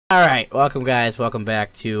Alright, welcome guys, welcome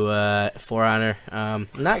back to For Honor. I'm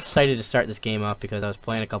not excited to start this game off because I was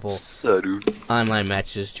playing a couple online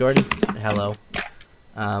matches. Jordan, hello.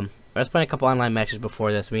 I was playing a couple online matches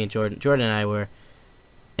before this, me and Jordan and I were,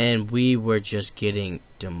 and we were just getting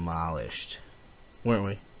demolished, weren't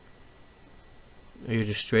we? We were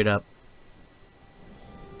just straight up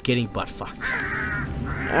getting butt fucked.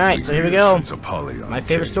 Alright, so here we go. My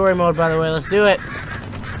favorite story mode, by the way, let's do it.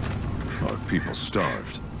 Our people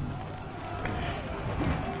starved.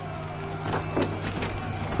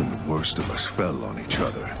 And the worst of us fell on each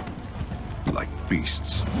other, like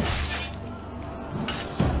beasts.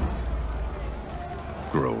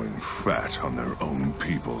 Growing fat on their own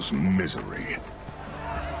people's misery.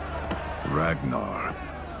 Ragnar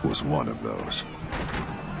was one of those.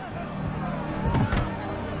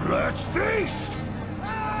 Let's feast!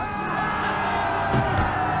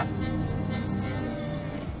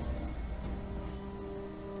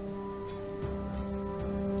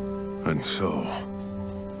 And so,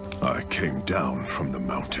 I came down from the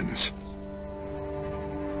mountains.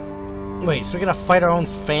 Wait, so we're gonna fight our own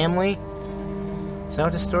family? Is that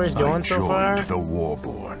what the story's going so far? I joined the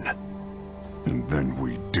Warborn, and then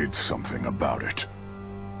we did something about it.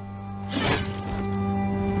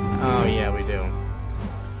 Oh yeah, we do.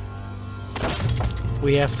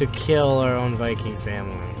 We have to kill our own Viking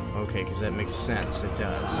family. Okay, because that makes sense. It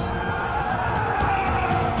does.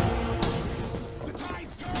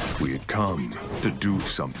 We had come to do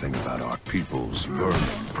something about our people's vermin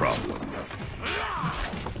problem.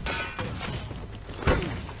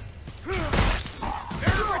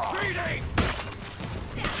 They're retreating!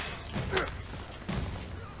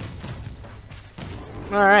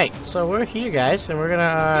 Alright, so we're here, guys, and we're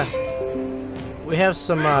gonna, we have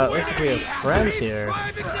some, looks like we have friends here.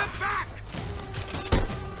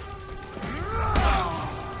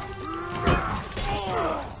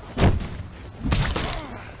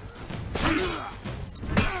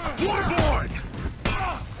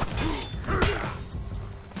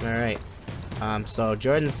 Alright, so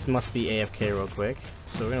Jordan must be AFK real quick,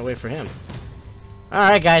 so we're gonna wait for him.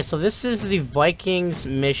 Alright guys, so this is the Vikings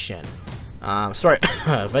mission.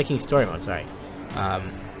 Viking story mode, sorry.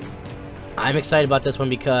 I'm excited about this one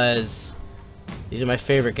because these are my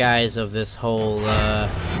favorite guys of this whole,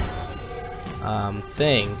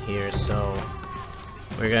 thing here, so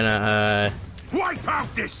we're gonna, wipe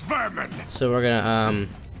out this vermin! so we're gonna,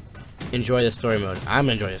 enjoy the story mode. I'm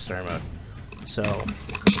gonna enjoy the story mode. So,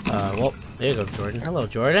 well, there you go, Jordan. Hello,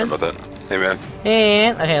 Jordan. How about that? Hey, man.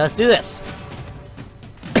 And, okay, let's do this.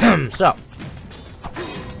 So.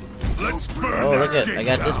 Let's burn. Oh, look at, I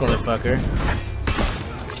got this motherfucker.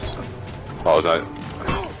 Oh, is that?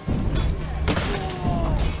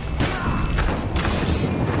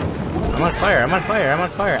 I'm on fire, I'm on fire, I'm on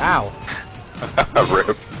fire. Ow.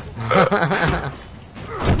 Rip.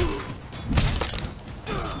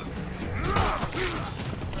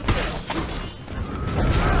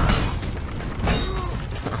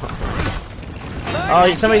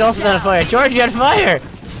 Oh, somebody else is on fire. George, you're on fire!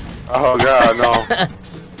 Oh god, no.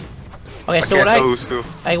 Okay, so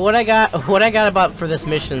what I got about for this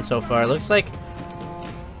mission so far, looks like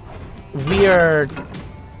we are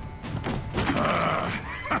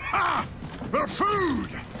The food!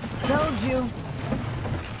 Told you.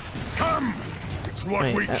 Come! It's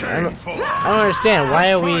what we came for. I don't understand.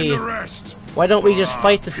 Why are we? Why don't we just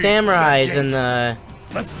fight the samurais and the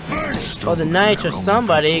the knights or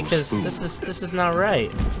somebody? Because this is not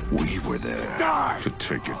right. We were there to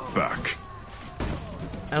take it back.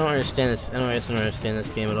 I don't understand this. I don't understand this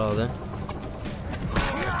game at all. Then.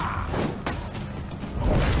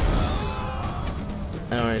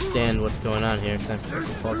 I don't understand what's going on here. Can I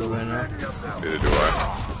fall over right now? Neither do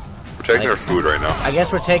I. We're taking their food right now. I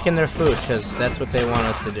guess we're taking their food because that's what they want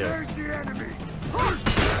us to do.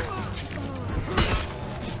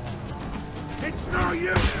 It's no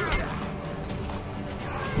use.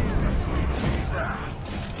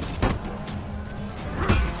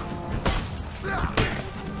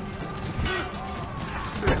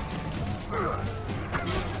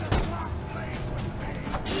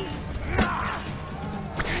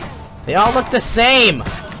 They all look the same!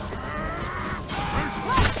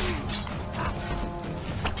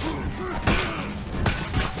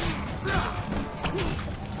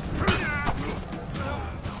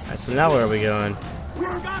 Alright, so now where are we going?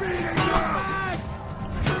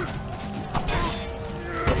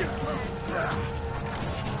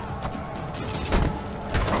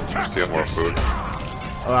 Steal more food.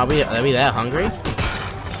 Oh, are we that hungry?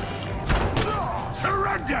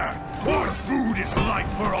 Surrender! More food is life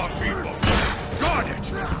for our people. Guard it!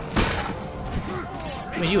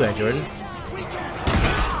 Where you at, Jordan?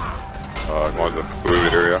 Going to the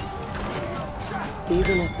food area.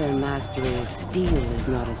 Even if their mastery of steel is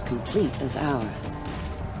not as complete as ours,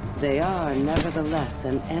 they are nevertheless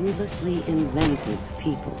an endlessly inventive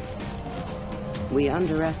people. We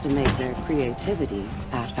underestimate their creativity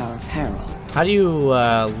at our peril. How do you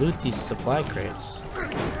loot these supply crates?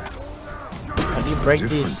 How do you break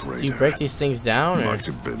these? Do you break these things down? Or? Might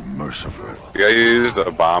have been merciful. Yeah, you use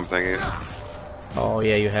the bomb thingies. Oh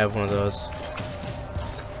yeah, you have one of those.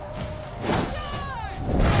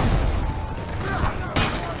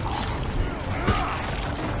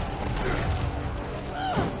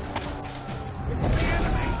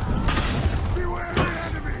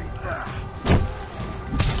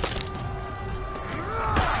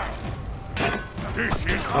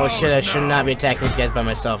 Oh shit, I should not be attacking these guys by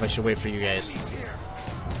myself. I should wait for you guys.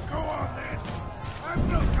 Go on then.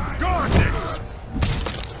 Go on this.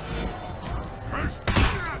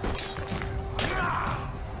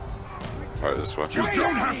 Alright, this way. You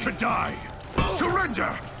don't have to die.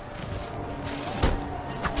 Surrender.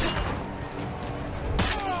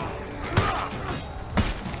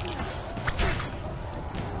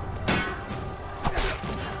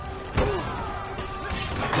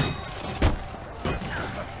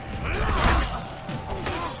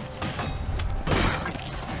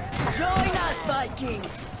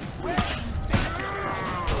 Vikings!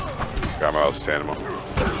 Got my house animal.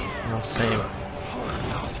 No, same.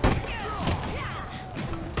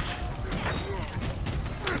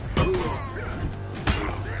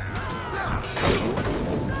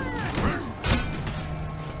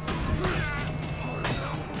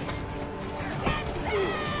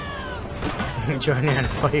 Joining on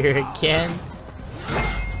fire again.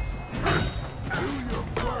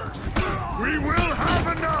 We will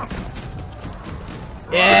have enough.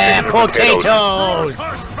 Yeah, potatoes!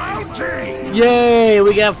 Yay,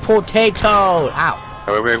 we got potatoes! Ow.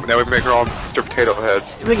 Now we make our own potato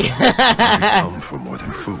heads. I had come for more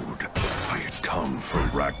than food. I had come for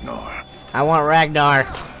Ragnar. I want Ragnar.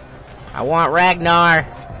 I want Ragnar.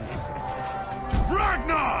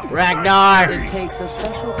 Ragnar! Ragnar! It takes a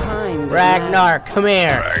special kind of Ragnar, come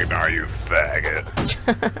here. Ragnar, you faggot.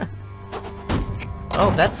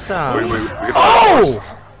 Oh, that's We get to ride a Oh!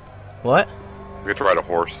 horse. What? We get to ride a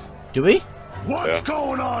horse. Do we? What's Yeah.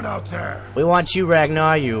 going on out there? We want you,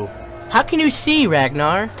 Ragnar. You. How can you see,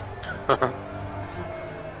 Ragnar?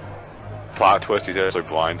 Plot twist, he's actually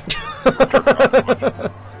blind.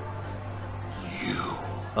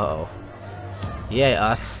 Uh-oh. Yeah,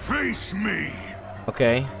 us. Face me.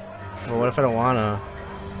 Okay. Well, what if I don't wanna?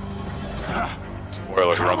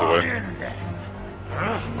 Spoiler, he runs away. In then.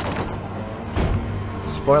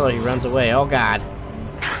 Spoiler, he runs away. Oh god.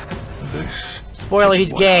 This Spoiler,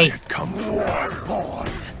 he's what I gay. had come for. Boy.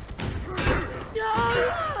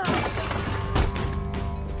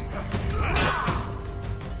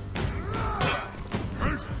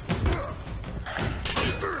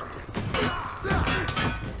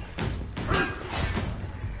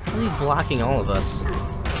 How is he blocking all of us?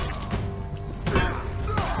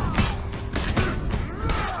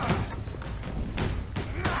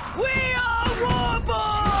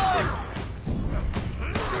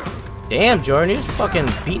 Damn, Jordan, he was fucking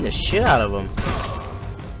beating the shit out of him.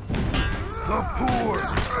 The poor.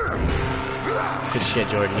 Good shit,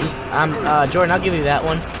 Jordan. Jordan, I'll give you that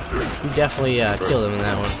one. You definitely killed him in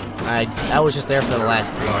that one. I was just there for the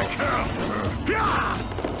last part.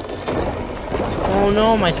 Oh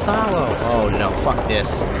no, my solo. Oh no, fuck this.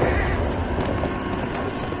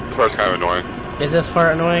 This part's kind of annoying. Is this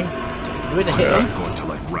part annoying? Do we have to hit I'm him? going to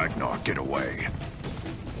let Ragnar get away.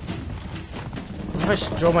 What if I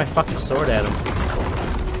just throw my fucking sword at him?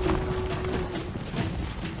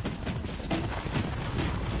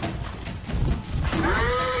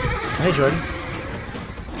 Hey, Jordan.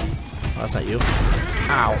 Oh, that's not you.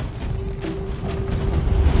 Ow.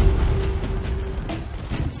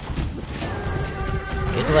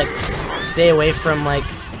 You have to, like, stay away from, like...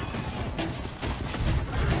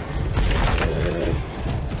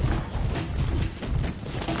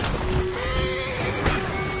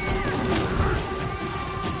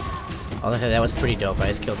 Oh, that was pretty dope. I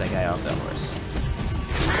just killed that guy off that horse.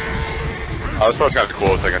 This part's kind of cool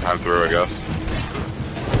the second time through, I guess.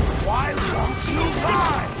 Why won't you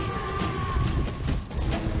die?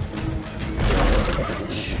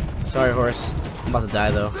 Sorry, horse. I'm about to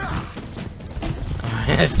die, though.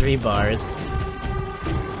 3 bars.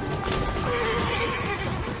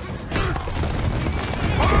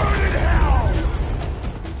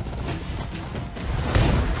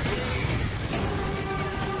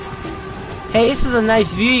 Hey, this is a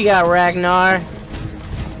nice view you got, Ragnar.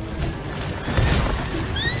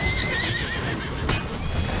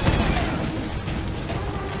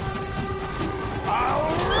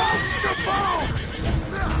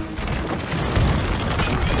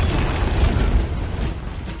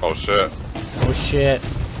 shit. Oh shit.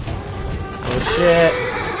 Oh shit.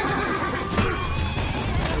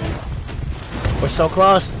 We're so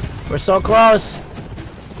close. We're so close.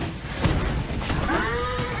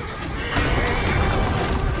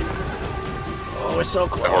 Oh, we're so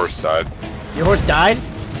close. My horse died. Your horse died?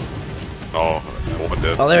 No, the woman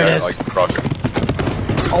did. Oh, there it is. Like crushed.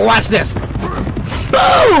 Oh, watch this.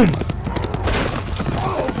 Boom!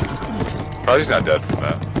 Probably he's not dead from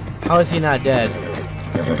that. How is he not dead?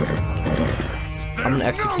 I'm gonna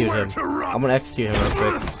execute him. I'm gonna execute him real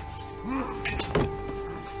quick.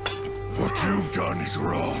 What you've done is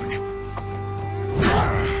wrong.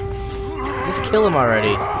 Just kill him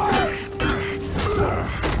already.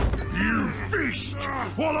 You feast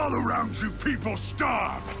while all around you people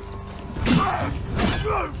starve.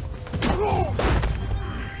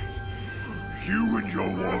 You and your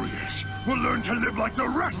warriors will learn to live like the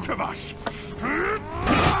rest of us.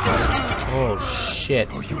 Oh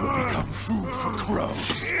shit. Or you will become food for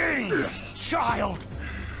crows. Child!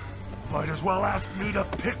 Might as well ask me to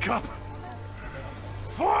pick up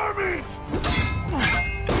farming!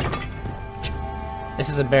 This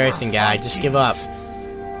is embarrassing, guy. Just give up.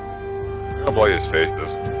 Look how bloody his face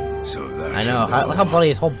is. So that's I know. Look how bloody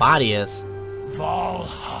his whole body is.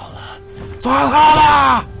 Valhalla.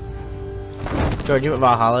 Valhalla! George, you know what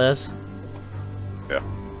Valhalla is? Yeah.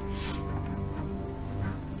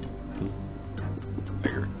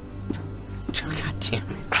 Nigger. God damn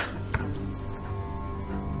it.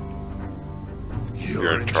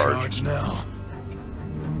 You're in charge now.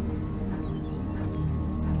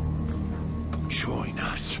 Join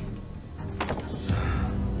us.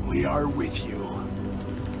 We are with you.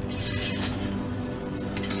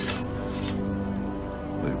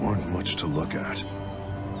 They weren't much to look at,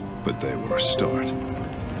 but they were a start.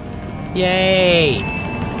 Yay!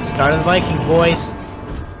 Start of the Vikings, boys.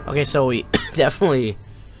 Okay, so we definitely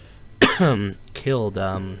killed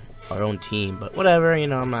our own team, but whatever, you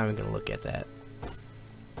know, I'm not even gonna look at that.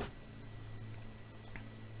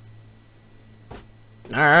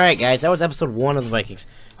 Alright, guys, that was episode 1 of the Vikings.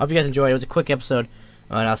 Hope you guys enjoyed. It was a quick episode,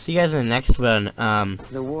 and I'll see you guys in the next one.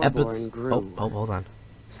 The Warborn grew. Oh, hold on.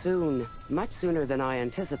 Soon, much sooner than I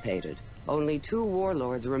anticipated, only 2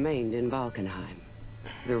 warlords remained in Valkenheim.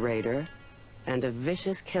 The Raider, and a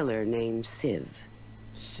vicious killer named Civ.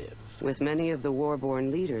 Civ. With many of the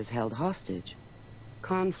Warborn leaders held hostage,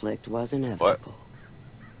 conflict was inevitable.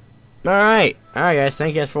 Alright, guys,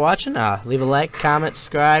 thank you guys for watching. Leave a like, comment,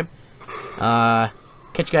 subscribe.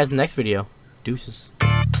 Catch you guys in the next video. Deuces.